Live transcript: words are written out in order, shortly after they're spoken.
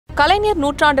கலைஞர்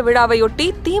நூற்றாண்டு விழாவையொட்டி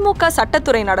திமுக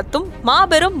சட்டத்துறை நடத்தும்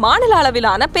மாபெரும் மாநில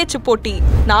அளவிலான பேச்சுப் போட்டி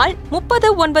நாள்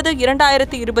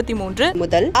 30/9/2023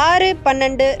 முதல்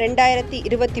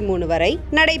 6/12/2023 வரை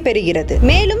நடைபெறுகிறது.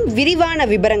 மேலும் விரிவான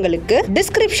விவரங்களுக்கு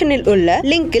டிஸ்கிரிப்ஷனில் உள்ள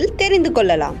லிங்கில் தெரிந்து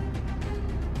கொள்ளலாம்.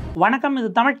 வணக்கம்,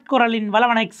 இது தமிழ்குரலின்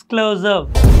வளவன எக்ஸ்க்ளூசிவ்.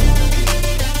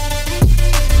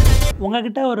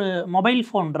 உங்ககிட்ட ஒரு மொபைல்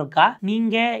ஃபோன் இருக்கா?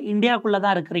 நீங்கள் இந்தியாவுக்குள்ளே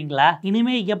தான் இருக்கிறீங்களா?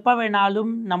 இனிமேல் எப்போ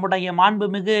வேணாலும் நம்முடைய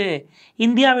மாண்புமிகு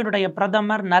இந்தியாவினுடைய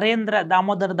பிரதமர் நரேந்திர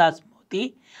தாமோதர் தாஸ் மோடி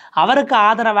அவருக்கு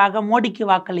ஆதரவாக மோடிக்கு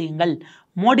வாக்களியுங்கள்,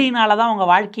 மோடியினால தான்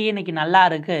உங்கள் வாழ்க்கையே இன்றைக்கி நல்லா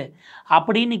இருக்குது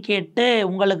அப்படின்னு கேட்டு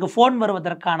உங்களுக்கு ஃபோன்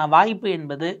வருவதற்கான வாய்ப்பு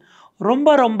என்பது ரொம்ப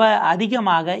ரொம்ப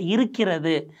அதிகமாக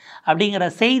இருக்கிறது அப்படிங்கிற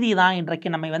செய்தி தான் இன்றைக்கு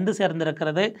நம்மை வந்து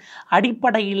சேர்ந்திருக்கிறது.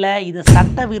 அடிப்படையில் இது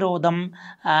சட்டவிரோதம்,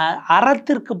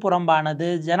 அறத்திற்கு புறம்பானது,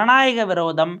 ஜனநாயக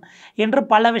விரோதம் என்று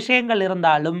பல விஷயங்கள்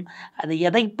இருந்தாலும் அது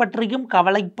எதை பற்றியும்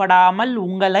கவலைப்படாமல்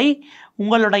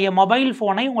உங்களுடைய மொபைல்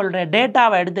ஃபோனை, உங்களுடைய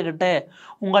டேட்டாவை எடுத்துக்கிட்டு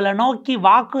உங்களை நோக்கி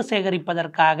வாக்கு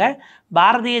சேகரிப்பதற்காக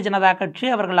பாரதிய ஜனதா கட்சி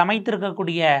அவர்கள்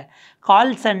அமைத்திருக்கக்கூடிய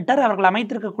கால் சென்டர், அவர்கள்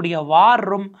அமைத்திருக்கக்கூடிய வார்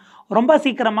ரூம் ரொம்ப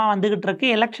சீக்கிரமாக வந்துக்கிட்டு இருக்கு.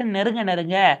 எலெக்ஷன்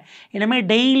நெருங்க இனிமேல்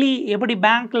டெய்லி எப்படி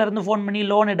பேங்க்லேருந்து ஃபோன் பண்ணி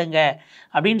லோன் எடுங்க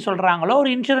அப்படின்னு சொல்கிறாங்களோ, ஒரு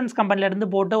இன்சூரன்ஸ் கம்பெனிலேருந்து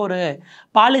போட்டு ஒரு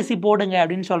பாலிசி போடுங்க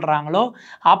அப்படின்னு சொல்கிறாங்களோ,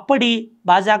 அப்படி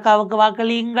பாஜகவுக்கு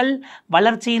வாக்களியுங்கள்,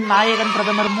 வளர்ச்சியின் நாயகன்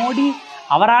பிரதமர் மோடி,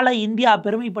 அவரால் இந்தியா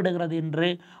பெருமைப்படுகிறது என்று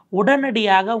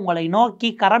உடனடியாக உங்களை நோக்கி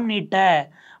கரம் நீட்ட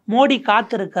மோடி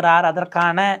காத்திருக்கிறார்.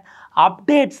 அதற்கான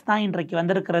அப்டேட்ஸ் தான் இன்றைக்கு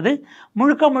வந்திருக்கிறது.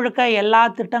 முழுக்க எல்லா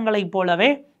திட்டங்களைப்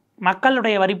போலவே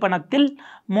மக்களுடைய வரிப்பணத்தில்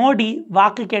மோடி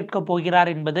வாக்கு கேட்கப் போகிறார்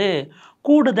என்பது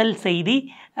கூடுதல் செய்தி.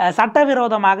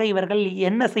 சட்டவிரோதமாக இவர்கள்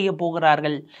என்ன செய்ய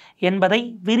போகிறார்கள் என்பதை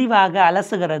விரிவாக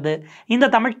அலசுகிறது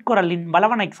இந்த தமிழ்குரலின்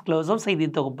வளவன எக்ஸ்க்ளூசிவ் செய்தி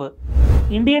தொகுப்பு.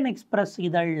 இந்தியன் எக்ஸ்பிரஸ்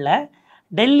இதழில்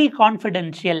டெல்லி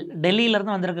கான்ஃபிடென்ஷியல்,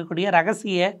 டெல்லியிலேருந்து வந்திருக்கக்கூடிய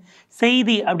ரகசிய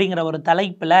செய்தி அப்படிங்கிற ஒரு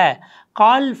தலைப்பில்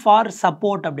கால் ஃபார்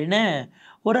சப்போர்ட் அப்படின்னு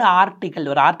ஒரு ஆர்டிக்கல்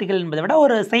என்பதை விட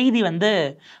ஒரு செய்தி வந்து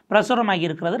பிரசுரமாகி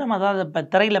இருக்கிறது. நம்ம அதாவது இப்போ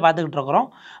திரையில் பார்த்துக்கிட்டு இருக்கிறோம்.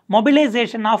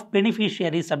 மொபிலைசேஷன் ஆஃப்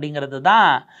பெனிஃபிஷியரிஸ் அப்படிங்கிறது தான்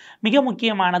மிக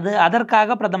முக்கியமானது.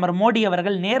 அதற்காக பிரதமர் மோடி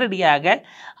அவர்கள் நேரடியாக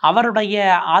அவருடைய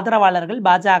ஆதரவாளர்கள்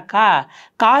பாஜக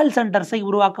கால் சென்டர்ஸை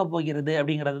உருவாக்கப் போகிறது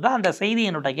அப்படிங்கிறது தான் அந்த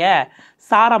செய்தியினுடைய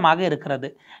சாரமாக இருக்கிறது.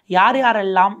 யார்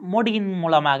யாரெல்லாம் மோடியின்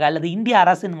மூலமாக அல்லது இந்திய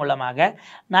அரசின் மூலமாக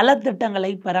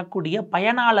நலத்திட்டங்களை பெறக்கூடிய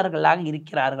பயனாளர்களாக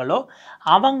இருக்கிறார்களோ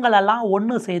அவங்களெல்லாம் ஒன்று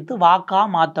சேர்த்து வாக்காக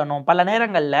மாற்றணும். பல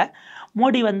நேரங்களில்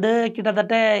மோடி வந்து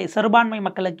கிட்டத்தட்ட சிறுபான்மை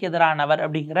மக்களுக்கு எதிரானவர்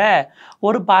அப்படிங்கிற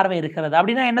ஒரு பார்வை இருக்கிறது.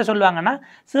 அப்படின்னா என்ன சொல்லுவாங்கன்னா,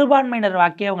 சிறுபான்மையினர்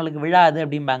வாக்கே அவங்களுக்கு விழாது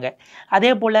அப்படிம்பாங்க.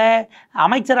 அதே போல்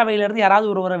அமைச்சரவையிலேருந்து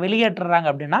யாராவது ஒருவரை வெளியேற்றுறாங்க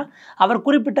அப்படின்னா அவர்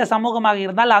குறிப்பிட்ட சமூகமாக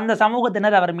இருந்தால் அந்த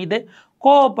சமூகத்தினர் அவர் மீது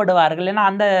கோவப்படுவார்கள். ஏன்னா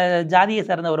அந்த ஜாதியை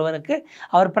சேர்ந்த ஒருவருக்கு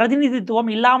அவர்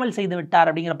பிரதிநிதித்துவம் இல்லாமல் செய்து விட்டார்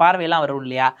அப்படிங்கிற பார்வையெல்லாம் வரும்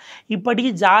இல்லையா? இப்படி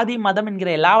ஜாதி மதம்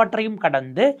என்கிற எல்லாவற்றையும்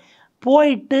கடந்து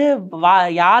போயிட்டு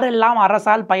யாரெல்லாம்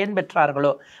அரசால் பயன்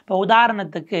பெற்றார்களோ, இப்போ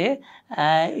உதாரணத்துக்கு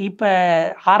இப்போ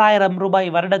 6000 ரூபாய்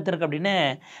வருடத்திற்கு அப்படின்னு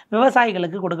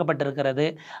விவசாயிகளுக்கு கொடுக்கப்பட்டிருக்கிறது.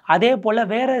 அதே போல்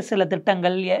வேறு சில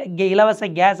திட்டங்கள், இலவச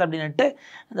கேஸ் அப்படின்ட்டு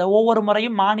ஒவ்வொரு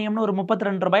முறையும் மானியம்னு ஒரு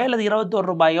 32 ரூபாயோ அல்லது 21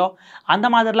 ரூபாயோ அந்த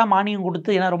மாதிரிலாம் மானியம் கொடுத்து,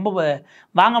 ஏன்னா ரொம்ப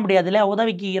வாங்க முடியாது இல்லை,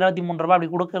 உதவிக்கு 23 ரூபாய்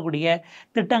அப்படி கொடுக்கக்கூடிய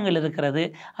திட்டங்கள் இருக்கிறது.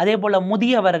 அதே போல்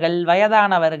முதியவர்கள்,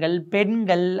 வயதானவர்கள்,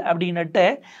 பெண்கள் அப்படின்ட்டு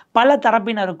பல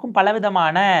தரப்பினருக்கும்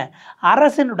பலவிதமான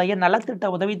அரசினுடைய நலத்திட்ட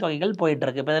உதவித்தொகைகள்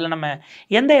போயிட்டுருக்கு. இப்போ இதில் நம்ம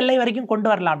எந்த எல்லை வரைக்கும் கொண்டு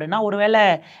வரலாம் அப்படின்னா, ஒருவேளை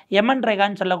எம்என்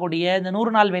ரேகான்னு சொல்லக்கூடிய இந்த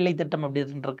 100 நாள் வேலை திட்டம்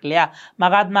அப்படின்னு இருக்கு இல்லையா,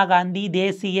 மகாத்மா காந்தி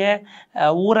தேசிய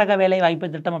ஊரக வேலை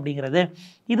வாய்ப்பு திட்டம் அப்படிங்கிறது,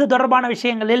 இது தொடர்பான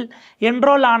விஷயங்களில்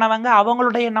என்ரோல் ஆனவங்க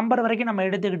அவங்களுடைய நம்பர் வரைக்கும் நம்ம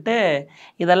எடுத்துக்கிட்டு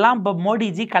இதெல்லாம் இப்போ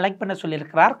மோடிஜி கலெக்ட் பண்ண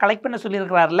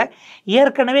சொல்லியிருக்கிறார்ல,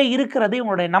 ஏற்கனவே இருக்கிறது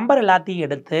இவங்களுடைய நம்பர் எல்லாத்தையும்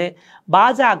எடுத்து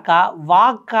பாஜக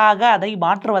வாக்காக அதை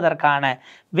மாற்றுவதற்கான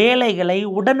வேலைகளை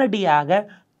உடனடியாக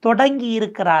தொடங்கி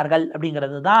இருக்கிறார்கள்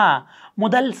அப்படிங்கிறது தான்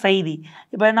முதல் செய்தி.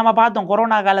 இப்போ நம்ம பார்த்தோம்,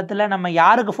 கொரோனா காலத்தில் நம்ம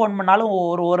யாருக்கு ஃபோன் பண்ணாலும்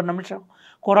ஒரு நிமிஷம்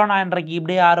கொரோனா இன்றைக்கு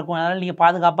இப்படியா இருக்கும், அதனால் நீங்கள்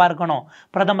பாதுகாப்பாக இருக்கணும்,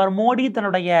 பிரதமர் மோடி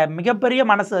தன்னுடைய மிகப்பெரிய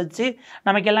மனசை வச்சு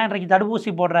நமக்கெல்லாம் இன்றைக்கு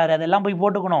தடுப்பூசி போடுறாரு, அதெல்லாம் போய்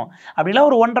போட்டுக்கணும் அப்படிலாம்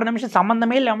ஒரு 1.5 நிமிஷம்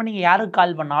சம்மந்தமே இல்லாமல் நீங்கள் யாருக்கு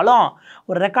கால் பண்ணாலும்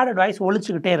ஒரு ரெக்கார்டட் வாய்ஸ்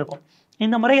ஒழிச்சுக்கிட்டே இருக்கும்.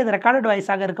 இந்த முறை அது ரெக்கார்டட்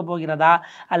வாய்ஸாக இருக்க போகிறதா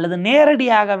அல்லது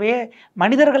நேரடியாகவே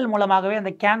மனிதர்கள் மூலமாகவே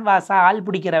அந்த கேன்வாஸாக ஆள்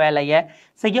பிடிக்கிற வேலையை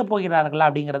செய்ய போகிறார்களா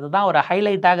அப்படிங்கிறது தான் ஒரு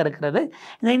ஹைலைட்டாக இருக்கிறது.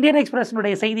 இந்த இந்தியன்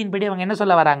எக்ஸ்பிரஸினுடைய செய்தியின்படி அவங்க என்ன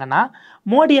சொல்ல வராங்கன்னா,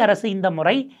 மோடி அரசு இந்த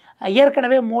முறை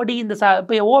ஏற்கனவே மோடி இந்த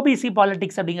இப்போ ஓபிசி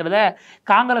பாலிடிக்ஸ் அப்படிங்கிறத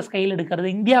காங்கிரஸ் கையில் எடுக்கிறது,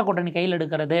 இந்தியா கூட்டணி கையில்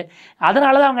எடுக்கிறது.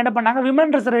 அதனால தான் அவங்க என்ன பண்ணாங்க,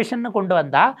 விமன் ரிசர்வேஷன் கொண்டு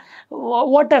வந்தால்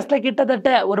ஓட்டர்ஸில்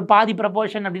கிட்டத்தட்ட ஒரு பாதி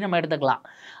ப்ரப்போர்ஷன் அப்படின்னு நம்ம எடுத்துக்கலாம்.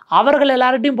 அவர்கள்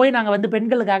எல்லார்ட்டையும் போய் நாங்கள் வந்து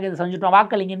பெண்களுக்காக இதை செஞ்சுட்டோம்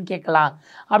வாக்களிங்கன்னு கேட்கலாம்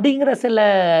அப்படிங்கிற சில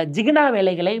ஜிகினா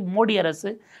வேலைகளை மோடி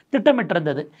அரசு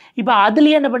திட்டமிட்டிருந்தது. இப்போ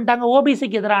அதுலேயே என்ன பண்ணிட்டாங்க,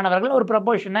 ஓபிசிக்கு எதிரானவர்கள் ஒரு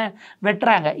ப்ரப்போர்ஷனை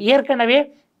வெட்டுறாங்க. ஏற்கனவே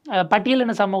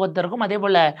பட்டியலின சமூகத்திற்கும் அதே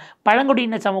போல்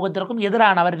பழங்குடியின சமூகத்திற்கும்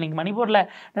எதிரானவர். இன்றைக்கி மணிப்பூரில்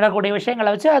நடக்கக்கூடிய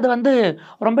விஷயங்களை வச்சு அது வந்து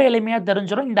ரொம்ப எளிமையாக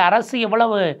தெரிஞ்சிடும். இந்த அரசு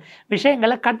எவ்வளவு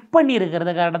விஷயங்களை கட் பண்ணி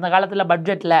இருக்கிறது கடந்த காலத்தில்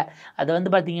பட்ஜெட்டில். அது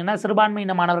வந்து பார்த்திங்கன்னா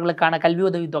சிறுபான்மையின மாணவர்களுக்கான கல்வி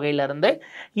உதவித்தொகையிலிருந்து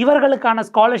இவர்களுக்கான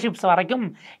ஸ்காலர்ஷிப்ஸ் வரைக்கும்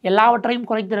எல்லாவற்றையும்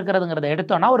குறைத்திருக்கிறதுங்கிறத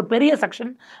எடுத்தோன்னா ஒரு பெரிய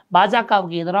செக்ஷன்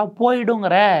பாஜகவுக்கு எதிராக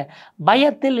போயிடுங்கிற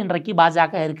பயத்தில் இன்றைக்கு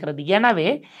பாஜக இருக்கிறது. எனவே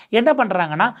என்ன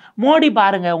பண்ணுறாங்கன்னா, மோடி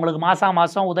பாருங்கள் உங்களுக்கு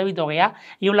மாதம்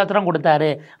உதவித்தொகையாக இவ்வளோ தூரம் கொடுத்தாரு,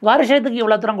 வருஷத்துக்கு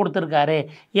இவ்வளோ தூரம் கொடுத்துருக்காரு,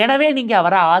 எனவே நீங்கள்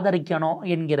அவரை ஆதரிக்கணும்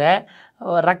என்கிற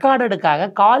ரெக்கார்டுக்காக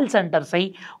கால் சென்டர்ஸை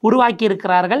உருவாக்கி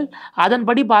இருக்கிறார்கள்.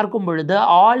 அதன்படி பார்க்கும் பொழுது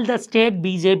all the state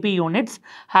BJP units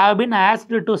have been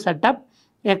asked to set up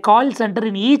a call centre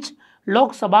in each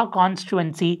Lok Sabha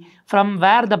constituency from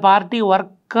where the party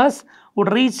workers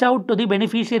would reach out to the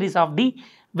beneficiaries of the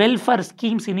welfare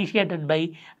schemes initiated by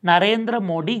Narendra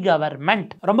Modi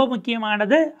government. ரொம்ப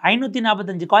முக்கியமானது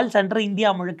 545 call centre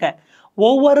India முழுக்க.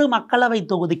 ஒவ்வொரு மக்களவை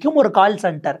தொகுதிக்கும் ஒரு call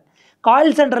centre.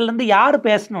 கால் சென்டர்லேருந்து யார்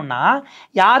பேசணுன்னா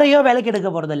யாரையோ வேலைக்கு எடுக்க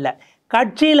போகிறதில்ல,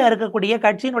 கட்சியில் இருக்கக்கூடிய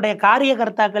கட்சியினுடைய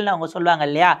காரியகர்த்தாக்கள்னு அவங்க சொல்லுவாங்க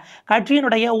இல்லையா,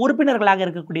 கட்சியினுடைய உறுப்பினர்களாக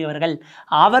இருக்கக்கூடியவர்கள்,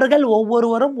 அவர்கள்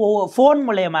ஒவ்வொருவரும் ஃபோன்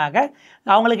மூலயமாக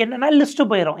அவங்களுக்கு என்னென்னா லிஸ்ட்டு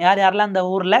போயிடும், யார் யாரெல்லாம் அந்த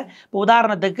ஊரில். இப்போ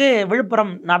உதாரணத்துக்கு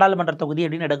விழுப்புரம் நாடாளுமன்ற தொகுதி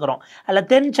அப்படின்னு எடுக்கிறோம், அல்ல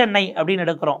தென் சென்னை அப்படின்னு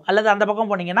எடுக்கிறோம், அல்லது அந்த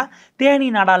பக்கம் போனீங்கன்னா தேனி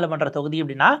நாடாளுமன்ற தொகுதி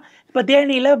அப்படின்னா, இப்போ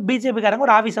தேனியில் பிஜேபிக்காரங்க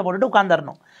ஒரு ஆஃபீஸை போட்டுட்டு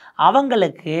உட்காந்துடணும்.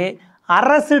 அவங்களுக்கு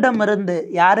அரசிடமிருந்து,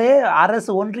 யார் அரசு,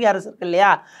 ஒன்றிய அரசு இருக்கு இல்லையா,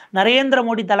 நரேந்திர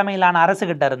மோடி தலைமையிலான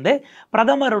அரசுகிட்ட இருந்து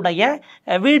பிரதமருடைய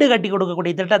வீடு கட்டி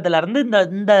கொடுக்கக்கூடிய திட்டத்திலேருந்து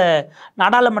இந்த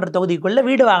நாடாளுமன்ற தொகுதிக்குள்ளே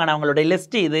வீடு வாங்கினவங்களுடைய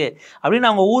லிஸ்ட்டு இது அப்படின்னு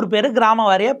அவங்க ஊர் பேர் கிராம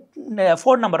வாரியாக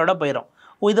ஃபோன் நம்பரோட போயிடும்.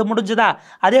 இது முடிஞ்சுதா?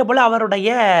 அதே போல் அவருடைய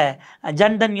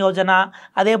ஜன்தன் யோஜனா,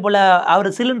 அதே போல் அவர்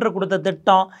சிலிண்டர் கொடுத்த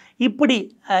திட்டம், இப்படி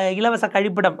இலவச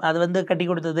கழிப்பிடம் அது வந்து கட்டி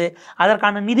கொடுத்தது,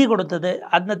 அதற்கான நிதி கொடுத்தது,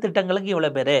 அந்த திட்டங்களுக்கு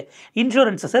இவ்வளோ பேர்.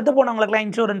 இன்சூரன்ஸ், செத்து போனவங்களுக்கெல்லாம்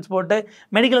இன்சூரன்ஸ் போட்டு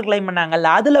மெடிக்கல் கிளைம்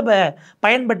பண்ணாங்கல்ல, அதில்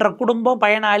பயன்பெற்ற குடும்பம்,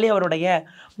 பயனாளி, அவருடைய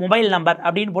மொபைல் நம்பர்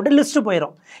அப்படின்னு போட்டு லிஸ்ட்டு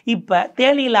போயிடும். இப்போ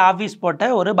தேனியில் ஆஃபீஸ் போட்ட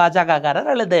ஒரு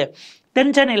பாஜகக்காரர் அல்லது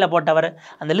தென் சென்னையில் போட்டவர்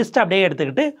அந்த லிஸ்ட்டை அப்படியே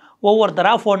எடுத்துக்கிட்டு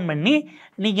ஒவ்வொருத்தராக ஃபோன் பண்ணி,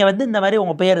 நீங்கள் வந்து இந்த மாதிரி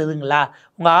உங்கள் பேர் இதுங்களா,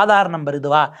 உங்கள் ஆதார் நம்பர்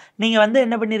இதுவா, நீங்கள் வந்து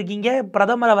என்ன பண்ணியிருக்கீங்க,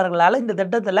 பிரதமர் அவர்களால் இந்த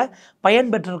திட்டத்தில்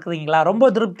பயன்பெற்றிருக்கிறீங்களா,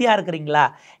 ரொம்ப திருப்தியாக இருக்கிறீங்களா,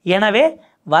 எனவே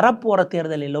வரப்போகிற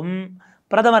தேர்தலிலும்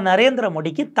பிரதமர் நரேந்திர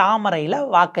மோடிக்கு தாமரையில்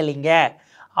வாக்களிங்க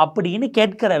அப்படின்னு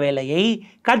கேட்கிற வேலையை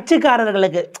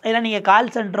கட்சிக்காரர்களுக்கு, ஏன்னா நீங்கள்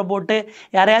கால் சென்டரை போட்டு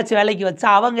யாரையாச்சும் வேலைக்கு வச்சா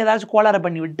அவங்க ஏதாச்சும் கோளாறு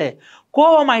பண்ணி விட்டு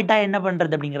கோபமாயிட்டா என்ன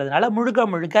பண்ணுறது அப்படிங்கிறதுனால முழுக்க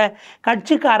முழுக்க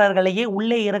கட்சிக்காரர்களையே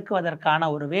உள்ளே இறக்குவதற்கான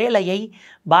ஒரு வேலையை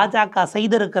பாஜக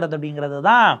செய்திருக்கிறது அப்படிங்கிறது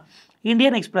தான்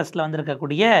இந்தியன் எக்ஸ்பிரஸில்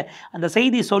வந்திருக்கக்கூடிய அந்த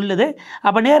செய்தி சொல்லுது.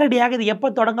 அப்போ நேரடியாக இது எப்போ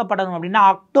தொடங்கப்படணும் அப்படின்னா,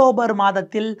 அக்டோபர்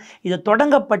மாதத்தில் இது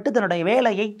தொடங்கப்பட்டு தன்னுடைய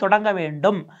வேலையை தொடங்க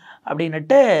வேண்டும்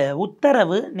அப்படின்ட்டு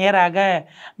உத்தரவு நேராக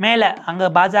மேலே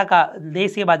அங்கே பாஜக,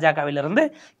 தேசிய பாஜகவிலிருந்து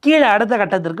கீழே அடுத்த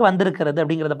கட்டத்திற்கு வந்திருக்கிறது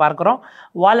அப்படிங்கிறத பார்க்குறோம்.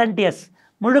 வாலண்டியர்ஸ்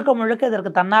முழுக்க முழுக்க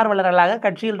இதற்கு தன்னார்வலர்களாக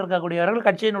கட்சியில் இருக்கக்கூடியவர்கள்,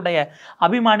 கட்சியினுடைய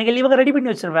அபிமானிகள், இவங்க ரெடி பண்ணி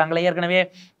வச்சுருப்பாங்களே ஏற்கனவே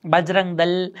பஜ்ரங்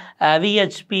தள்,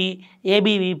 விஹெச்பி,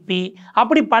 ஏபிவிபி,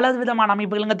 அப்படி பல விதமான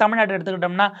அமைப்புகள். இங்கே தமிழ்நாட்டை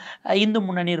எடுத்துக்கிட்டோம்னா இந்து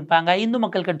முன்னணி இருப்பாங்க, இந்து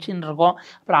மக்கள் கட்சின்னு இருக்கும்,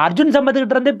 அப்புறம் அர்ஜுன்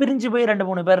சம்பத்துக்கிட்ட இருந்தே பிரிஞ்சு போய்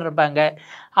 2-3 பேர் இருப்பாங்க,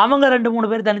 அவங்க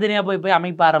 2-3 பேர் தனித்தனியாக போய்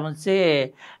அமைப்பு ஆரம்பித்து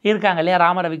இருக்காங்க இல்லையா,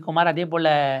 ராம ரவிக்குமார், அதே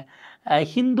போல்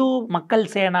ஹிந்து மக்கள்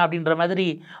சேனா அப்படின்ற மாதிரி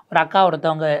ஒரு அக்கா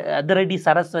ஒருத்தவங்க, அதிரடி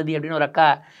சரஸ்வதி அப்படின்னு ஒரு அக்கா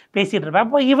பேசிகிட்டு இருப்பேன்.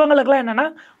 அப்போ இவங்களுக்கெல்லாம் என்னென்னா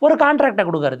ஒரு கான்ட்ராக்டை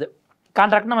கொடுக்கறது.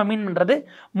 கான்ட்ராக்ட் நம்ம மீன் பண்ணுறது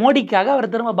மோடிக்காக, அவர்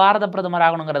திரும்ப பாரத பிரதமர்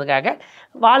ஆகணுங்கிறதுக்காக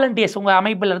வாலண்டியர்ஸ் உங்கள்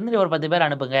அமைப்பிலேருந்து ஒரு 10 பேர்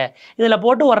அனுப்புங்க, இதில்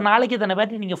போட்டு ஒரு நாளைக்கு இத்தனை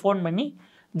பேர்ட்டு நீங்கள் ஃபோன் பண்ணி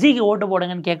ஜிக்கு ஓட்டு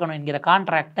போடுங்கன்னு கேட்கணும் என்கிற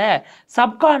கான்ட்ராக்டை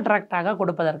சப்கான்ட்ராக்டாக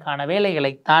கொடுப்பதற்கான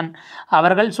வேலைகளைத்தான்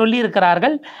அவர்கள்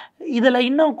சொல்லியிருக்கிறார்கள். இதில்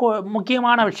இன்னும்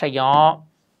முக்கியமான விஷயம்,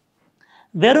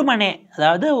 வெறுமனே,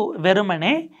 அதாவது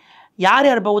வெறுமனே யார்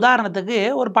யார், இப்போ உதாரணத்துக்கு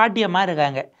ஒரு பாட்டியம்மா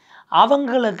இருக்காங்க,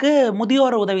 அவங்களுக்கு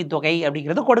முதியோர் உதவித்தொகை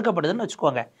அப்படிங்கிறது கொடுக்கப்படுதுன்னு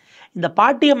வச்சுக்கோங்க. இந்த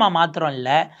பாட்டியம்மா மாத்திரம்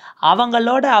இல்லை,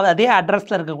 அவங்களோட அதே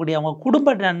அட்ரஸில் இருக்கக்கூடிய அவங்க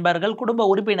குடும்ப நண்பர்கள், குடும்ப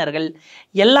உறுப்பினர்கள்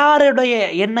எல்லாருடைய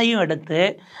எண்ணையும் எடுத்து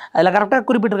அதில் கரெக்டாக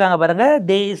குறிப்பிட்டிருக்காங்க பாருங்கள்.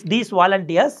 These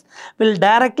volunteers will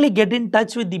directly get in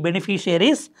touch with the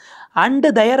beneficiaries and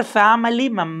their family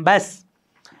members.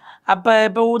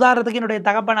 இப்போ உதாரணத்துக்கு என்னுடைய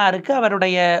தகப்பனாருக்கு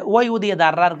அவருடைய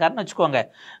ஓய்வூதியதாரராக இருக்காருன்னு வச்சுக்கோங்க,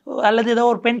 அல்லது ஏதோ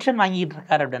ஒரு பென்ஷன் வாங்கிட்டு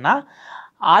இருக்காரு அப்படின்னா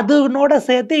அதனோட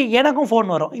சேர்த்து எனக்கும்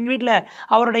ஃபோன் வரும். எங்கள் வீட்டில்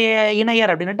அவருடைய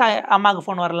இணையர் அப்படின்ட்டு அம்மாவுக்கு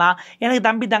ஃபோன் வரலாம், எனக்கு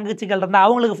தம்பி தங்கச்சிகள் இருந்தால்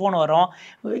அவங்களுக்கு ஃபோன் வரும்.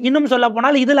 இன்னும் சொல்ல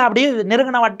போனால் இதில் அப்படியே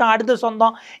நெருங்கின வட்டம், அடுத்த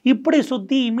சொந்தம், இப்படி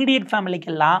சுற்றி இமீடியட்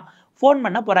ஃபேமிலிக்கெல்லாம் ஃபோன்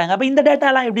பண்ண போகிறாங்க. அப்போ இந்த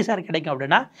டேட்டாலாம் எப்படி சார் கிடைக்கும்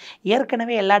அப்படின்னா,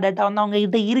 ஏற்கனவே எல்லா டேட்டா வந்து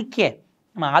அவங்ககிட்ட இருக்கே.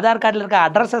 நம்ம ஆதார் கார்டில் இருக்க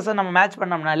அட்ரஸஸை நம்ம மேட்ச்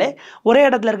பண்ணோம்னாலே ஒரே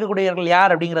இடத்துல இருக்கக்கூடியவர்கள்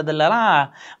யார் அப்படிங்கிறதுலாம்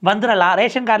வந்துடலாம்.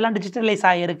 ரேஷன் கார்டெலாம் டிஜிட்டலைஸ்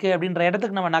ஆகிருக்கு அப்படின்ற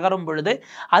இடத்துக்கு நம்ம நகரும் பொழுது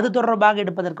அது தொடர்பாக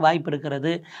எடுப்பதற்கு வாய்ப்பு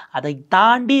இருக்கிறது. அதை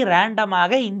தாண்டி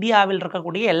ரேண்டமாக இந்தியாவில்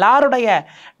இருக்கக்கூடிய எல்லாருடைய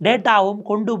டேட்டாவும்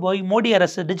கொண்டு போய் மோடி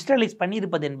அரசு டிஜிட்டலைஸ்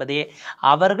பண்ணியிருப்பது என்பதே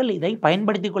அவர்கள் இதை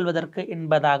பயன்படுத்தி கொள்வதற்கு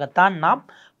என்பதாகத்தான் நாம்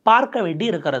பார்க்க வேண்டி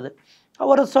இருக்கிறது.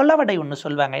 ஒரு சொல்லவடை ஒன்று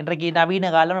சொல்லுவாங்க, இன்றைக்கு நவீன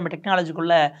காலம் நம்ம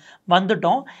டெக்னாலஜிக்குள்ளே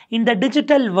வந்துட்டோம், இந்த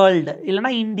டிஜிட்டல் வேர்ல்டு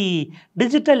இல்லைனா இந்த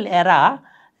digital எரா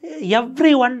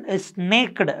every one is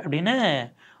naked அப்படின்னு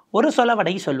ஒரு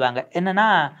சொல்லவடை சொல்லுவாங்க. என்னென்னா,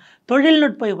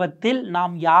 தொழில்நுட்ப யுகத்தில்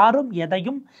நாம் யாரும்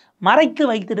எதையும் மறைத்து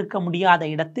வைத்திருக்க முடியாத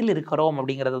இடத்தில் இருக்கிறோம்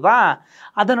அப்படிங்கிறது தான்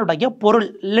அதனுடைய பொருள்.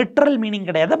 லிட்ரல் மீனிங்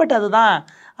கிடையாது, பட் அதுதான்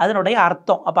அதனுடைய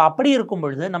அர்த்தம். அப்படி இருக்கும்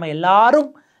பொழுது நம்ம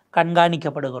எல்லாரும்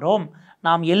கண்காணிக்கப்படுகிறோம்,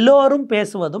 நாம் எல்லோரும்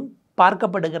பேசுவதும்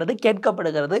பார்க்கப்படுகிறது,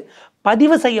 கேட்கப்படுகிறது,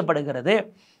 பதிவு செய்யப்படுகிறது.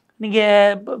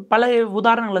 நீங்கள் பல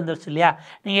உதாரணங்கள் வந்துருச்சு இல்லையா,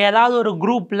 நீங்கள் ஏதாவது ஒரு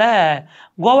குரூப்பில்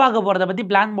கோவாவுக்கு போகிறத பற்றி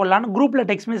பிளான் போடலான்னு குரூப்பில்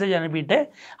டெக்ஸ்ட் மெசேஜ் அனுப்பிட்டு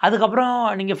அதுக்கப்புறம்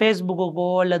நீங்கள் ஃபேஸ்புக்குக்கோ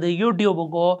அல்லது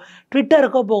யூடியூபுக்கோ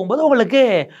ட்விட்டருக்கோ போகும்போது உங்களுக்கு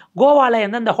கோவாவில்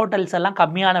எந்தெந்த ஹோட்டல்ஸ் எல்லாம்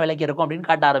கம்மியான விலைக்கு இருக்கும் அப்படின்னு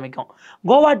காட்ட ஆரம்பிக்கும்.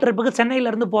 கோவா ட்ரிப்புக்கு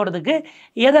சென்னையிலேருந்து போகிறதுக்கு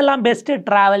எதெல்லாம் பெஸ்ட்டு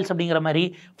ட்ராவல்ஸ் அப்படிங்கிற மாதிரி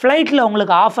ஃப்ளைட்டில்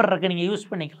உங்களுக்கு ஆஃபர் இருக்குது, நீங்கள் யூஸ்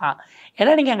பண்ணிக்கலாம்.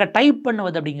 ஏன்னா நீங்கள் அங்கே டைப்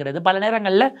பண்ணுவது அப்படிங்கிறது பல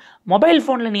நேரங்களில் மொபைல்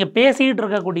ஃபோனில் நீங்கள் பேசிகிட்டு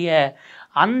இருக்கக்கூடிய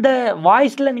அந்த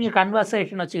வாய்ஸில் நீங்கள்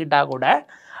கன்வர்சேஷன் வச்சுக்கிட்டா கூட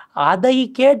அதை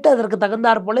கேட்டு அதற்கு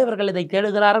தகுந்தாற் போல இவர்கள் இதை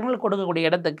தேடுகிறார்கள். கொடுக்கக்கூடிய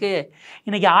இடத்துக்கு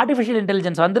இன்றைக்கி ஆர்டிஃபிஷியல்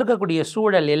இன்டெலிஜென்ஸ் வந்திருக்கக்கூடிய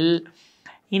சூழலில்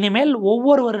இனிமேல்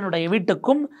ஒவ்வொருவருடைய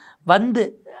வீட்டுக்கும் வந்து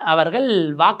அவர்கள்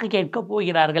வாக்கு கேட்க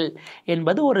போகிறார்கள்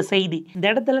என்பது ஒரு செய்தி. இந்த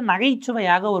இடத்துல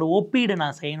நகைச்சுவையாக ஒரு ஒப்பீடு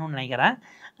நான் செய்யணும்னு நினைக்கிறேன்.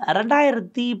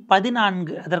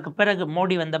 2014 அதற்கு பிறகு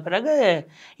மோடி வந்த பிறகு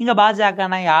இங்கே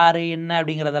பாஜகனா யார் என்ன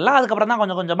அப்படிங்கிறதெல்லாம் அதுக்கப்புறம் தான்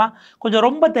கொஞ்சம்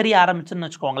ரொம்ப தெரிய ஆரம்பிச்சுன்னு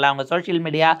வச்சுக்கோங்களேன். அவங்க சோஷியல்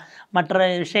மீடியா மற்ற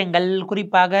விஷயங்கள்,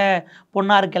 குறிப்பாக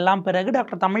பொன்னாருக்கெல்லாம் பிறகு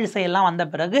டாக்டர் தமிழிசையெல்லாம் வந்த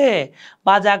பிறகு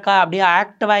பாஜக அப்படியே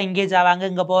ஆக்டிவாக எங்கேஜ் ஆவாங்க,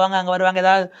 இங்கே போவாங்க, அங்கே வருவாங்க,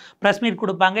 ஏதாவது ப்ரெஸ் மீட்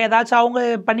கொடுப்பாங்க, ஏதாச்சும் அவங்க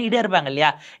பண்ணிக்கிட்டே இருப்பாங்க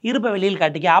இல்லையா, இருப்பை வெளியில்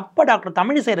காட்டிக்க. அப்போ டாக்டர்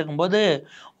தமிழிசை இருக்கும்போது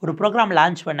ஒரு ப்ரோக்ராம்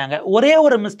லான்ச் பண்ணாங்க. ஒரே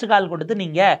ஒரு மிஸ்டு கால் கொடுத்து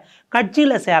நீங்கள்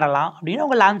கட்சியில் சேரலாம் அப்படின்னு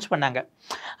அவங்க லான்ச் பண்ணாங்க.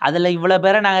 அதில் இவ்வளோ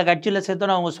பேரை நாங்கள் கட்சியில்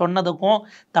சேர்த்தோன்னு அவங்க சொன்னதுக்கும்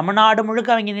தமிழ்நாடு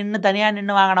முழுக்க அவங்க தனியாக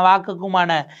நின்று வாங்கின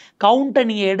வாக்குக்குமான கவுண்ட்டை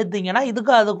நீங்கள் எடுத்தீங்கன்னா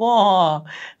இதுக்கும் அதுக்கும்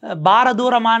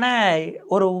பாரதூரமான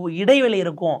ஒரு இடைவெளி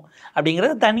இருக்கும்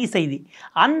அப்படிங்கிறது தனி செய்தி.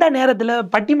 அந்த நேரத்தில்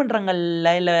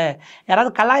பட்டிமன்றங்களில் இல்லை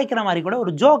யாராவது கலாய்க்கிற மாதிரி கூட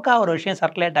ஒரு ஜோக்காக ஒரு விஷயம்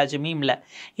சர்க்குலேட் ஆச்சு மீமில்.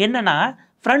 என்னென்னா,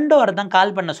 ஃப்ரெண்டு ஒருத்தன்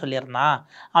கால் பண்ண சொல்லியிருந்தான்,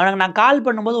 அவனுக்கு நான் கால்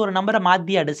பண்ணும்போது ஒரு நம்பரை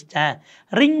மாற்றி அடிச்சிட்டேன்,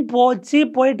 ரிங்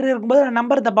போயிட்டு இருக்கும்போது நான்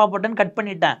நம்பர் தப்பாக போட்டேன்னு கட்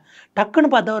பண்ணிட்டேன்,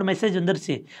 டக்குன்னு பார்த்தா ஒரு மெசேஜ்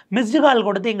வந்துருச்சு, மிஸ்டு கால்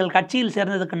கொடுத்து எங்கள் கட்சியில்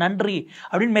சேர்ந்ததுக்கு நன்றி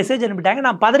அப்படின்னு மெசேஜ் அனுப்பிட்டாங்க,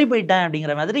 நான் பதறி போயிட்டேன்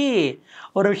அப்படிங்கிற மாதிரி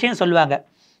ஒரு விஷயம் சொல்லுவாங்க.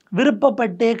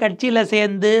 விருப்பப்பட்டு கட்சியில்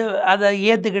சேர்ந்து அதை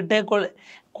ஏற்றுக்கிட்டு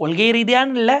கொள்கை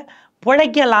ரீதியான்னு இல்லை,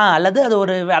 பிழைக்கலாம் அல்லது அது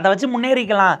அதை வச்சு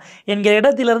முன்னேறிக்கலாம் என்கிற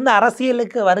இடத்திலிருந்து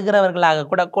அரசியலுக்கு வருகிறவர்களாக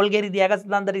கூட கொள்கை ரீதியாக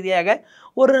சித்தாந்த ரீதியாக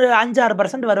ஒரு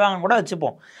 5-6% வருவாங்கன்னு கூட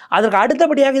வச்சுப்போம். அதற்கு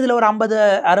அடுத்தபடியாக இதில் ஒரு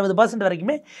 50-60%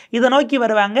 வரைக்குமே இதை நோக்கி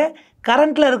வருவாங்க.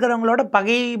 கரண்ட்டில் இருக்கிறவங்களோட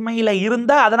பகைமையில்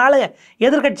இருந்தால் அதனால்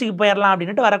எதிர்கட்சிக்கு போயிடலாம்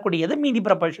அப்படின்ட்டு வரக்கூடியது மீதி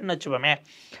ப்ரொபோஷன் வச்சுப்போமே.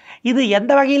 இது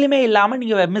எந்த வகையிலுமே இல்லாமல்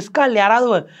நீங்கள் மிஸ்கால்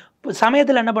யாராவது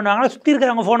சமயத்தில் என்ன பண்ணுவாங்கன்னா, சுற்றி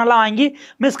இருக்கிறவங்க ஃபோனெல்லாம் வாங்கி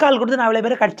மிஸ்கால் கொடுத்து நான் இவ்வளோ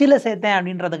பேரை கட்சியில் சேர்த்தேன்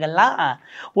அப்படின்றதுக்கெல்லாம்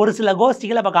ஒரு சில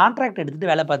கோஷ்டிகள் அப்போ கான்ட்ராக்ட்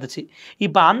எடுத்துகிட்டு வேலை பார்த்துச்சு.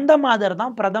 இப்போ அந்த மாதிரி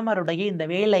தான் பிரதமருடைய இந்த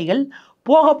வேலைகள்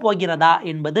போகிறதா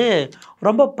என்பது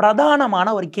ரொம்ப பிரதானமான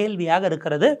ஒரு கேள்வியாக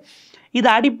இருக்கிறது. இது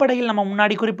அடிப்படையில் நம்ம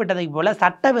முன்னாடி குறிப்பிட்டதை போல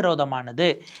சட்டவிரோதமானது.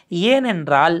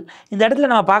 ஏனென்றால் இந்த இடத்துல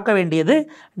நம்ம பார்க்க வேண்டியது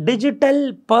digital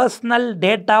personal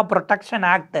data protection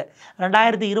act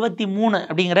 2023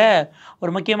 அப்படிங்கிற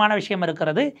ஒரு முக்கியமான விஷயம்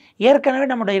இருக்கிறது. ஏற்கனவே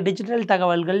நம்முடைய டிஜிட்டல்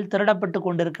தகவல்கள் திருடப்பட்டு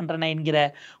கொண்டிருக்கின்றன என்கிற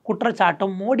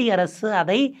குற்றச்சாட்டும் மோடி அரசு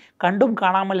அதை கண்டும்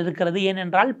காணாமல் இருக்கிறது.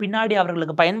 ஏனென்றால் பின்னாடி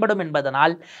அவர்களுக்கு பயன்படும்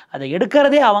என்பதனால் அதை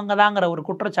எடுக்கிறதே அவங்க தாங்கிற ஒரு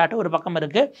குற்றச்சாட்டு ஒரு பக்கம்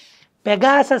இருக்குது.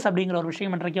 பெகாசஸ் அப்படிங்கிற ஒரு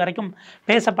விஷயம் இன்றைக்கு வரைக்கும்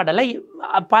பேசப்படலை.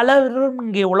 பலரும்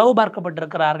இங்கே உளவு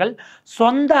பார்க்கப்பட்டிருக்கிறார்கள்.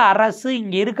 சொந்த அரசு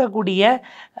இங்கே இருக்கக்கூடிய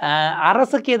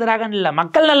அரசுக்கு எதிராக இல்லை,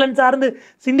 மக்கள் நலன் சார்ந்து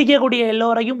சிந்திக்கக்கூடிய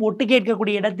எல்லோரையும் ஒட்டு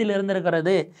கேட்கக்கூடிய இடத்தில்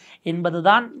இருந்திருக்கிறது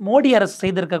என்பதுதான் மோடி அரசு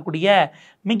செய்திருக்கக்கூடிய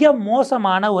மிக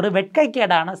மோசமான ஒரு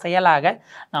வெட்கைக்கேடான செயலாக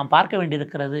நாம் பார்க்க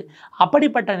வேண்டியிருக்கிறது.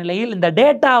 அப்படிப்பட்ட நிலையில் இந்த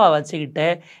டேட்டாவை வச்சுக்கிட்டு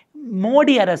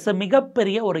மோடி அரசு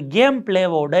மிகப்பெரிய ஒரு கேம்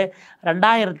பிளேவோடு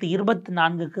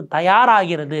 2024க்கு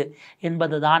தயாராகிறது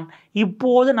என்பதுதான்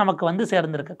இப்போது நமக்கு வந்து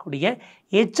சேர்ந்திருக்கக்கூடிய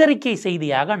எச்சரிக்கை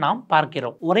செய்தியாக நாம்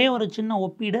பார்க்கிறோம். ஒரே ஒரு சின்ன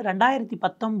ஒப்பீடு,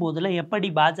 2019 எப்படி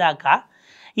பாஜக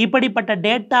இப்படிப்பட்ட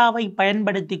டேட்டாவை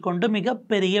பயன்படுத்தி கொண்டு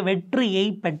மிகப்பெரிய வெற்றியை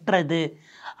பெற்றது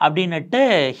அப்படின்னுட்டு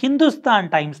ஹிந்துஸ்தான்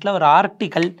டைம்ஸில் ஒரு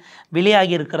ஆர்டிக்கல்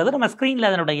வெளியாகி இருக்கிறது. நம்ம ஸ்க்ரீனில்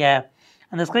அதனுடைய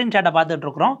அந்த ஸ்க்ரீன்ஷாட்டை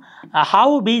பார்த்துட்ருக்குறோம்.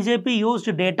 How BJP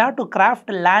used data to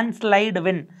craft landslide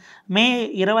win மே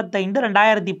 25,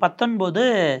 2019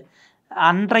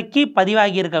 அன்றைக்கு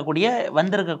பதிவாகி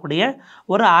வந்திருக்கக்கூடிய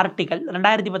ஒரு ஆர்டிக்கல்.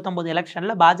 2019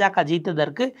 எலெக்ஷனில் பாஜக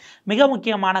ஜெயித்ததற்கு மிக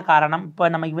முக்கியமான காரணம், இப்போ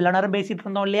நம்ம இவ்வளோ நேரம் பேசிகிட்டு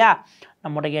இருந்தோம் இல்லையா,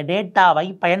 நம்முடைய டேட்டாவை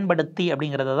பயன்படுத்தி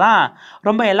அப்படிங்கிறது தான்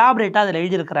ரொம்ப எலாபரேட்டாக அதில்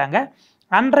எழுதியிருக்கிறாங்க.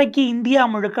 அன்றைக்கு இந்தியா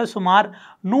முழுக்க சுமார்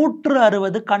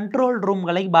 160 கண்ட்ரோல்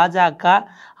ரூம்களை பாஜக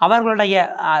அவர்களுடைய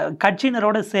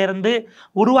கட்சியினரோடு சேர்ந்து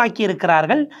உருவாக்கி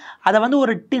இருக்கிறார்கள். அதை வந்து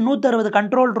ஒரு 160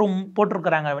 கண்ட்ரோல் ரூம்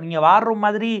போட்டிருக்கிறாங்க. நீங்கள் வார் ரூம்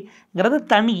மாதிரிங்கிறது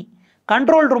தனி,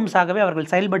 கண்ட்ரோல் ரூம்ஸாகவே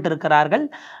அவர்கள் செயல்பட்டு இருக்கிறார்கள்.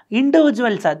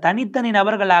 இண்டிவிஜுவல்ஸை தனித்தனி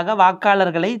நபர்களாக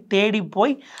வாக்காளர்களை தேடி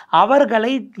போய்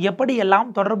அவர்களை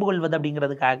எப்படியெல்லாம் தொடர்பு கொள்வது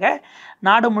அப்படிங்கிறதுக்காக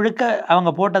நாடு முழுக்க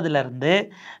அவங்க போட்டதுலேருந்து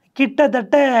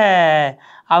கிட்டத்தட்ட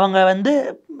அவங்க வந்து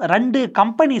 2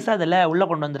 கம்பெனிஸ் அதில் உள்ளே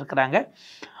கொண்டு வந்திருக்கிறாங்க.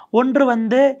 ஒன்று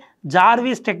வந்து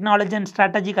Jarvis technology and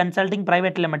strategy consulting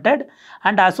private limited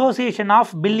and association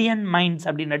of billion minds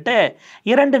அப்படின்னுட்டு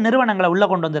 2 நிறுவனங்களை உள்ளே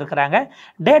கொண்டு வந்திருக்கிறாங்க.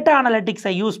 டேட்டா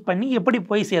அனலிட்டிக்ஸை யூஸ் பண்ணி எப்படி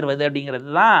போய் சேர்வது அப்படிங்கிறது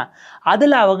தான்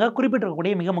அதில் அவங்க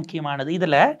குறிப்பிட்டிருக்கக்கூடிய மிக முக்கியமானது.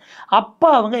 இதில் அப்போ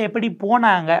அவங்க எப்படி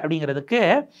போனாங்க அப்படிங்கிறதுக்கு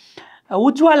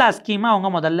உஜ்வாலா ஸ்கீமை அவங்க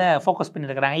முதல்ல ஃபோக்கஸ்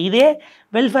பண்ணியிருக்கிறாங்க. இதே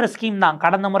வெல்ஃபேர் ஸ்கீம் தான்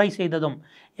கடந்த முறை செய்ததும்.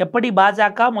 எப்படி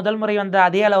பாஜக முதல் முறை வந்த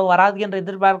அதே அளவு வராது என்று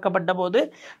எதிர்பார்க்கப்பட்ட போது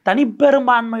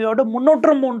தனிப்பெரும்பான்மையோடு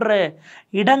 303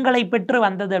 இடங்களை பெற்று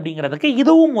வந்தது அப்படிங்கிறதுக்கு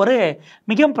இதுவும் ஒரு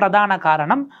மிக பிரதான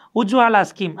காரணம். உஜ்வாலா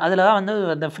ஸ்கீம் அதில் தான் வந்து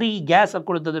அந்த ஃப்ரீ கேஸை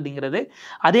கொடுத்தது அப்படிங்கிறது.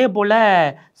 அதே போல்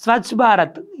ஸ்வச்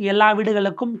பாரத் எல்லா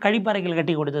வீடுகளுக்கும் கழிப்பறைகள்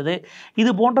கட்டி கொடுத்தது,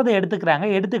 இது போன்றதை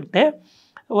எடுத்துக்கிட்டு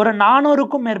ஒரு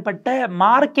 400க்கும் மேற்பட்ட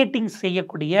மார்க்கெட்டிங்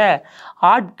செய்யக்கூடிய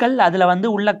ஆட்கள் அதில் வந்து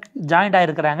உள்ள ஜாயின்ட்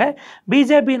ஆகிருக்கிறாங்க.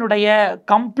 பிஜேபியினுடைய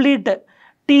கம்ப்ளீட்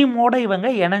டீமோடு இவங்க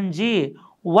இணைஞ்சி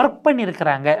ஒர்க்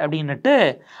பண்ணியிருக்கிறாங்க அப்படின்னுட்டு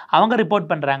அவங்க ரிப்போர்ட்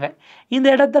பண்ணுறாங்க. இந்த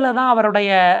இடத்துல தான் அவருடைய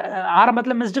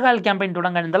ஆரம்பத்தில் மிஸ்டு கால் கேம்பெயின்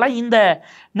தொடங்கினதெல்லாம் இந்த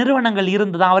நிறுவனங்கள்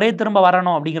இருந்து தான் அவரே திரும்ப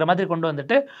வரணும் அப்படிங்கிற மாதிரி கொண்டு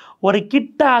வந்துட்டு ஒரு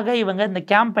கிட்டாக இவங்க இந்த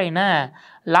கேம்பெயினை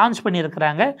லான்ச்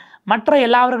பண்ணியிருக்கிறாங்க. மற்ற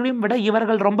எல்லாவர்களையும் விட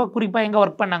இவர்கள் ரொம்ப குறிப்பாக எங்கே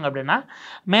ஒர்க் பண்ணாங்க அப்படின்னா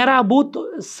மேரா பூத்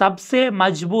சப்சே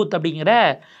மஜ்பூத் அப்படிங்கிற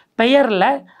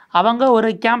பெயரில் அவங்க ஒரு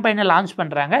கேம்பெயினை லான்ச்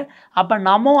பண்ணுறாங்க. அப்போ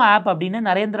நமோ ஆப் அப்படின்னு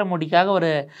நரேந்திர மோடிக்காக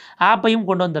ஒரு ஆப்பையும்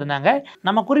கொண்டு வந்திருந்தாங்க.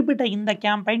 நம்ம குறிப்பிட்ட இந்த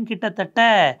கேம்பெயின் கிட்டத்தட்ட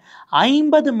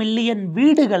 50 மில்லியன்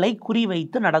வீடுகளை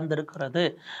குறிவைத்து நடந்திருக்கிறது.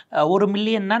 1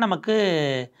 மில்லியன்னா நமக்கு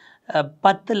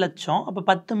 10 லட்சம், அப்போ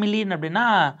 10 மில்லியன் அப்படின்னா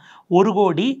 1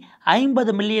 கோடி,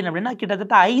 50 மில்லியன் அப்படின்னா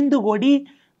கிட்டத்தட்ட 5 கோடி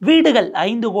வீடுகள்,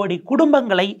 5 கோடி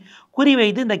குடும்பங்களை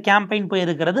குறிவைத்து இந்த கேம்பெயின்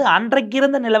போயிருக்கிறது. அன்றைக்கு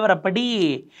இருந்த நிலவரப்படி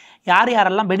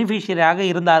யாரெல்லாம் பெனிஃபிஷியரியாக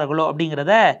இருந்தார்களோ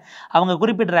அப்படிங்கிறத அவங்க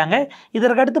குறிப்பிடுறாங்க.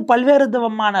 இதற்கடுத்து பல்வேறு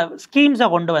விதமான ஸ்கீம்ஸை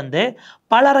கொண்டு வந்து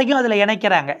பலரையும் அதில்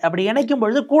இணைக்கிறாங்க. அப்படி இணைக்கும்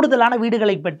பொழுது கூடுதலான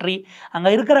வீடுகளை பற்றி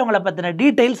அங்கே இருக்கிறவங்களை பற்றின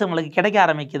டீட்டெயில்ஸ் உங்களுக்கு கிடைக்க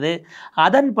ஆரம்பிக்குது.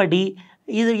 அதன்படி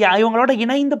இவங்களோட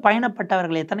இணைந்து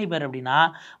பயணப்பட்டவர்கள் எத்தனை பேர் அப்படின்னா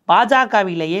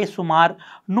பாஜகவிலேயே சுமார்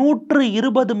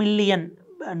 120 மில்லியன்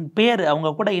பேர் அவங்க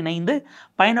கூட இணைந்து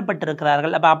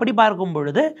பயணப்பட்டிருக்கிறார்கள். அப்போ அப்படி பார்க்கும்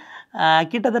பொழுது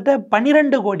கிட்டத்தட்ட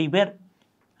 12 கோடி பேர்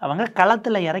அவங்க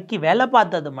களத்தில் இறக்கி வேலை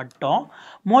பார்த்தது மட்டும்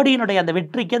மோடியினுடைய அந்த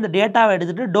வெற்றிக்கு அந்த டேட்டாவை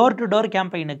எடுத்துகிட்டு door to door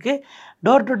கேம்பெயினுக்கு,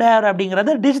 door to door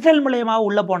அப்படிங்கிறது டிஜிட்டல் மூலயமாக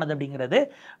உள்ளே போனது அப்படிங்கிறது,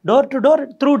 door to door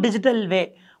through digital வே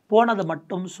போனது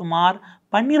மட்டும் சுமார்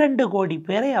 12 கோடி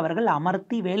பேரை அவர்கள்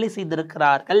அமர்த்தி வேலை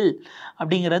செய்திருக்கிறார்கள்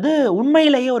அப்படிங்கிறது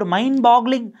உண்மையிலேயே ஒரு மைண்ட்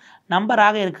பாக்லிங்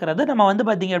நம்பராக இருக்கிறது. நம்ம வந்து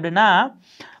பார்த்திங்க அப்படின்னா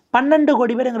 12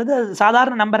 கோடி பேருங்கிறது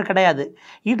சாதாரண நம்பர் கிடையாது.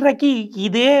 இன்றைக்கு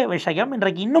இதே விஷயம்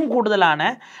இன்றைக்கு இன்னும் கூடுதலான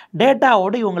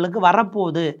டேட்டாவோடு இவங்களுக்கு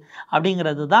வரப்போகுது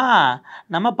அப்படிங்கிறது தான்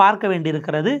நம்ம பார்க்க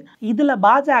வேண்டியிருக்கிறது. இதில்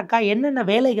பாஜக என்னென்ன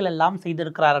வேலைகள் எல்லாம்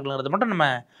செய்திருக்கிறார்கள்ங்கிறது மட்டும் நம்ம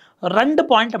 2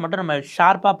 பாயிண்ட்டை மட்டும் நம்ம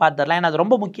ஷார்ப்பாக பார்த்துடலாம். ஏன்னா அது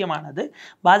ரொம்ப முக்கியமானது,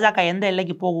 பாஜக எந்த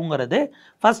எல்லைக்கு போகுங்கிறது.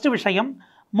 ஃபஸ்ட்டு விஷயம்,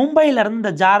 மும்பையிலேருந்து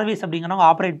இந்த ஜார்விஸ் அப்படிங்கிறவங்க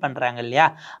ஆப்ரேட் பண்ணுறாங்க இல்லையா,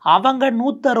 அவங்க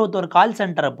 161 கால்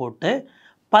சென்டரை போட்டு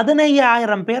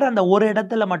 15,000 பேர் அந்த ஒரு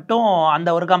இடத்துல மட்டும் அந்த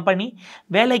ஒரு கம்பெனி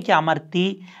வேலைக்கு அமர்த்தி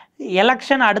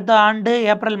எலெக்ஷன் அடுத்த ஆண்டு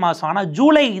ஏப்ரல் மாதம், ஆனால்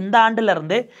ஜூலை இந்த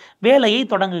ஆண்டிலிருந்து வேலையை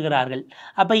தொடங்குகிறார்கள்.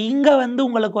 அப்போ இங்கே வந்து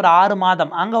உங்களுக்கு ஒரு 6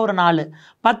 மாதம், அங்கே ஒரு 4,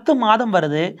 10 மாதம்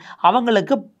வருது.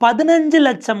 அவங்களுக்கு 15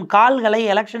 லட்சம் கால்களை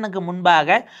எலெக்ஷனுக்கு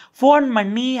முன்பாக ஃபோன்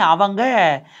பண்ணி அவங்க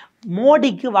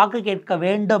மோடிக்கு வாக்கு கேட்க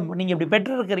வேண்டும், நீங்கள் இப்படி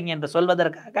பெற்றிருக்கிறீங்க என்று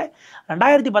சொல்வதற்காக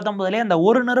 2019 அந்த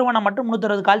ஒரு நிறுவனம் மட்டும்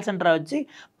 360 கால் சென்டரை வச்சு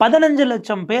 15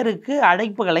 லட்சம் பேருக்கு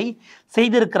அழைப்புகளை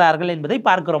செய்திருக்கிறார்கள் என்பதை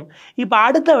பார்க்கிறோம். இப்போ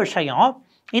அடுத்த விஷயம்,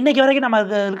 இன்றைக்கி வரைக்கும்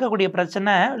நமக்கு இருக்கக்கூடிய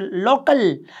பிரச்சனை லோக்கல்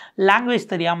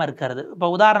லாங்குவேஜ் தெரியாமல் இருக்கிறது. இப்போ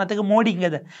உதாரணத்துக்கு மோடி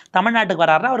இங்கே தமிழ்நாட்டுக்கு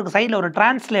வராருன்னா அவருக்கு சைடில் ஒரு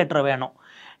டிரான்ஸ்லேட்டர் வேணும்.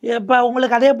 இப்போ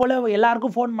உங்களுக்கு அதே போல்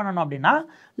எல்லாருக்கும் ஃபோன் பண்ணணும் அப்படின்னா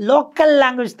லோக்கல்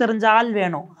லாங்குவேஜ் தெரிஞ்ச ஆள்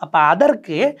வேணும். அப்போ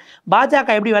அதற்கு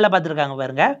பாஜக எப்படி வேலை பார்த்துருக்காங்க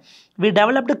பாருங்க. We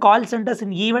developed call centres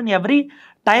in even every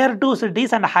Tier 2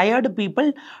 cities and hired people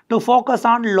to focus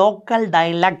on local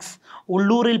dialects.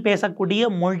 உள்ளூரில் பேசக்கூடிய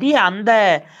மொழி, அந்த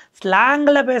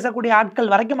ஸ்லாங்கில் பேசக்கூடிய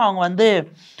ஆட்கள் வரைக்கும் அவங்க வந்து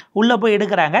உள்ளே போய்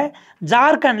எடுக்கிறாங்க.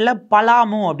 ஜார்க்கண்டில்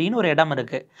பலாமு அப்படின்னு ஒரு இடம்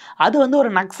இருக்குது. அது வந்து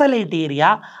ஒரு நக்சலைட் ஏரியா.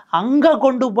 அங்கே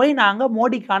கொண்டு போய் நாங்கள்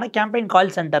மோடிக்கான கேம்பெயின்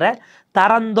கால் சென்டரை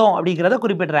திறந்தோம் அப்படிங்கிறத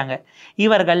குறிப்பிட்றாங்க.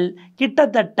 இவர்கள்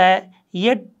கிட்டத்தட்ட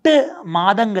 8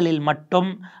 மாதங்களில்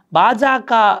மட்டும்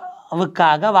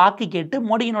பாஜகவுக்காக வாக்கு கேட்டு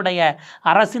மோடியினுடைய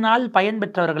அரசினால்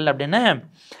பயன்பெற்றவர்கள் அப்படின்னு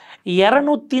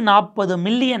 240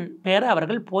 மில்லியன் பேர்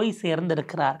அவர்கள் போய்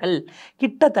சேர்ந்திருக்கிறார்கள்.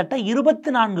 கிட்டத்தட்ட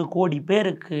 24 கோடி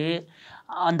பேருக்கு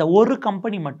அந்த ஒரு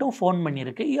கம்பெனி மட்டும் ஃபோன்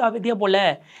பண்ணியிருக்கு. இதே போல்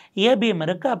ஏபிஎம்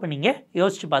இருக்குது. அப்போ நீங்கள்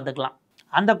யோசித்து பார்த்துக்கலாம்.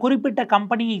 அந்த குறிப்பிட்ட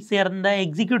கம்பெனியை சேர்ந்த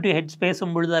எக்ஸிக்யூட்டிவ் ஹெட்ஸ்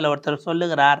பேசும்பொழுது அதில் ஒருத்தர்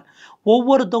சொல்லுகிறார்,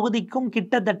 ஒவ்வொரு தொகுதிக்கும்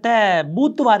கிட்டத்தட்ட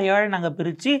பூத்து வாரியாக நாங்கள்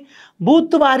பிரித்து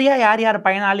பூத்து வாரியாக யார் யார்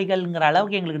பயனாளிகள்ங்கிற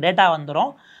அளவுக்கு எங்களுக்கு டேட்டா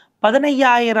வந்துடும்.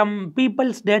 15,000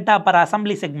 peoples data per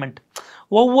assembly segment.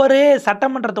 ஒவ்வொரு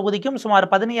சட்டமன்ற தொகுதிக்கும் சுமார்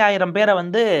 15,000 பேரை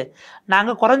வந்து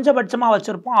நாங்கள் குறைஞ்சபட்சமாக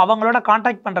வச்சுருப்போம். அவங்களோட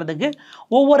காண்டாக்ட் பண்ணுறதுக்கு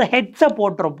ஒவ்வொரு ஹெட்ஸை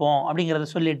போட்டிருப்போம் அப்படிங்கிறத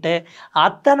சொல்லிவிட்டு,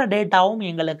 அத்தனை டேட்டாவும்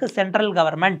எங்களுக்கு சென்ட்ரல்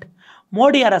கவர்மெண்ட்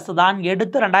மோடி அரசு தான்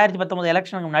எடுத்து 2019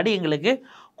 எலெக்ஷனுக்கு முன்னாடி எங்களுக்கு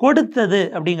கொடுத்தது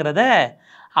அப்படிங்கிறத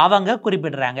அவங்க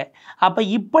குறிப்பிடுறாங்க. அப்போ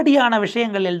இப்படியான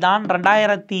விஷயங்களில் தான்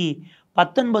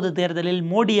 2019 தேர்தலில்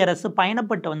மோடி அரசு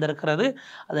பயணப்பட்டு வந்திருக்கிறது.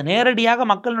 அது நேரடியாக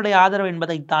மக்களுடைய ஆதரவு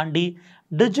என்பதை தாண்டி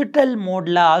டிஜிட்டல்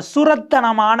மோடில்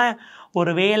அசுரத்தனமான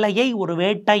ஒரு வேலையை, ஒரு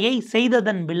வேட்டையை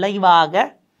செய்ததன் விளைவாக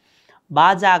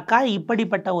பாஜக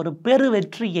இப்படிப்பட்ட ஒரு பெரு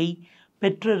வெற்றியை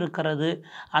பெற்றிருக்கிறது.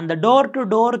 அந்த door to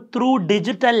door through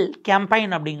digital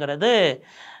campaign அப்படிங்கிறது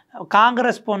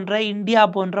காங்கிரஸ் போன்ற, இந்தியா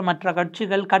போன்ற மற்ற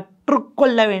கட்சிகள்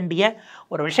கற்றுக்கொள்ள வேண்டிய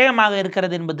ஒரு விஷயமாக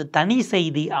இருக்கிறது என்பது தனி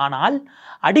செய்தி. ஆனால்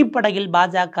அடிப்படையில்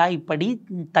பாஜக இப்படி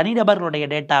தனிநபர்களுடைய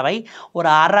டேட்டாவை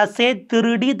ஒரு அரசே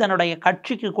திருடி தன்னுடைய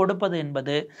கட்சிக்கு கொடுப்பது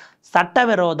என்பது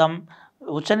சட்டவிரோதம்.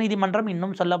 உச்சநீதிமன்றம்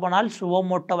இன்னும் சொல்லப்போனால்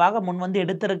சுவமோட்டோவாக முன்வந்து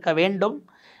எடுத்திருக்க வேண்டும்.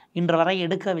 இன்று வரை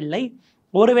எடுக்கவில்லை.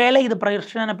 ஒருவேளை இது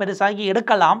பிரச்சனை பெருசாகி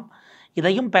எடுக்கலாம்.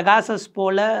 இதையும் பெகாசஸ்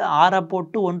போல ஆற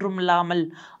போட்டு ஒன்றுமில்லாமல்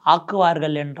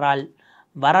ஆக்குவார்கள் என்றால்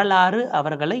வரலாறு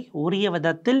அவர்களை உரிய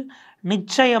விதத்தில்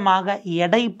நிச்சயமாக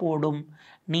எடை போடும்.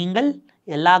 நீங்கள்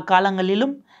எல்லா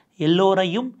காலங்களிலும்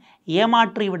எல்லோரையும்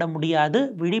ஏமாற்றிவிட முடியாது.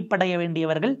 விழிப்படைய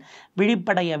வேண்டியவர்கள்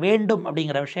விழிப்படைய வேண்டும்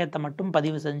அப்படிங்கிற விஷயத்தை மட்டும்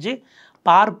பதிவு செஞ்சு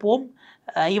பார்ப்போம்.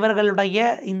 இவர்களுடைய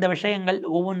இந்த விஷயங்கள்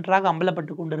ஒவ்வொன்றாக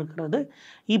அம்பலப்பட்டு கொண்டிருக்கிறது.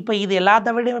 இப்போ இது எல்லாத்த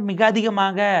விட மிக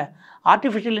அதிகமாக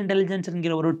ஆர்டிஃபிஷியல் இன்டெலிஜென்ஸ்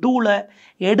என்கிற ஒரு டூலை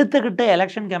எடுத்துக்கிட்டு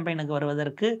எலெக்ஷன் கேம்பெயினுக்கு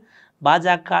வருவதற்கு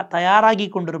பாஜக தயாராகி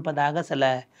கொண்டிருப்பதாக சில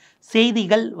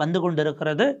செய்திகள் வந்து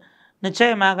கொண்டிருக்கிறது.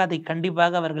 நிச்சயமாக அதை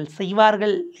கண்டிப்பாக அவர்கள்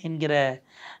செய்வார்கள் என்கிற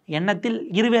எண்ணத்தில்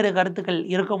இருவேறு கருத்துக்கள்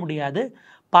இருக்க முடியாது.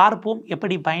 பார்ப்போம்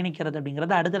எப்படி பயணிக்கிறது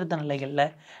அப்படிங்கிறது அடுத்தடுத்த நிலைகளில்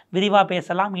விரிவாக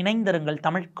பேசலாம். இணைந்திருங்கள்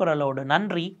தமிழ்குரலோடு.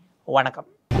 நன்றி, வணக்கம்.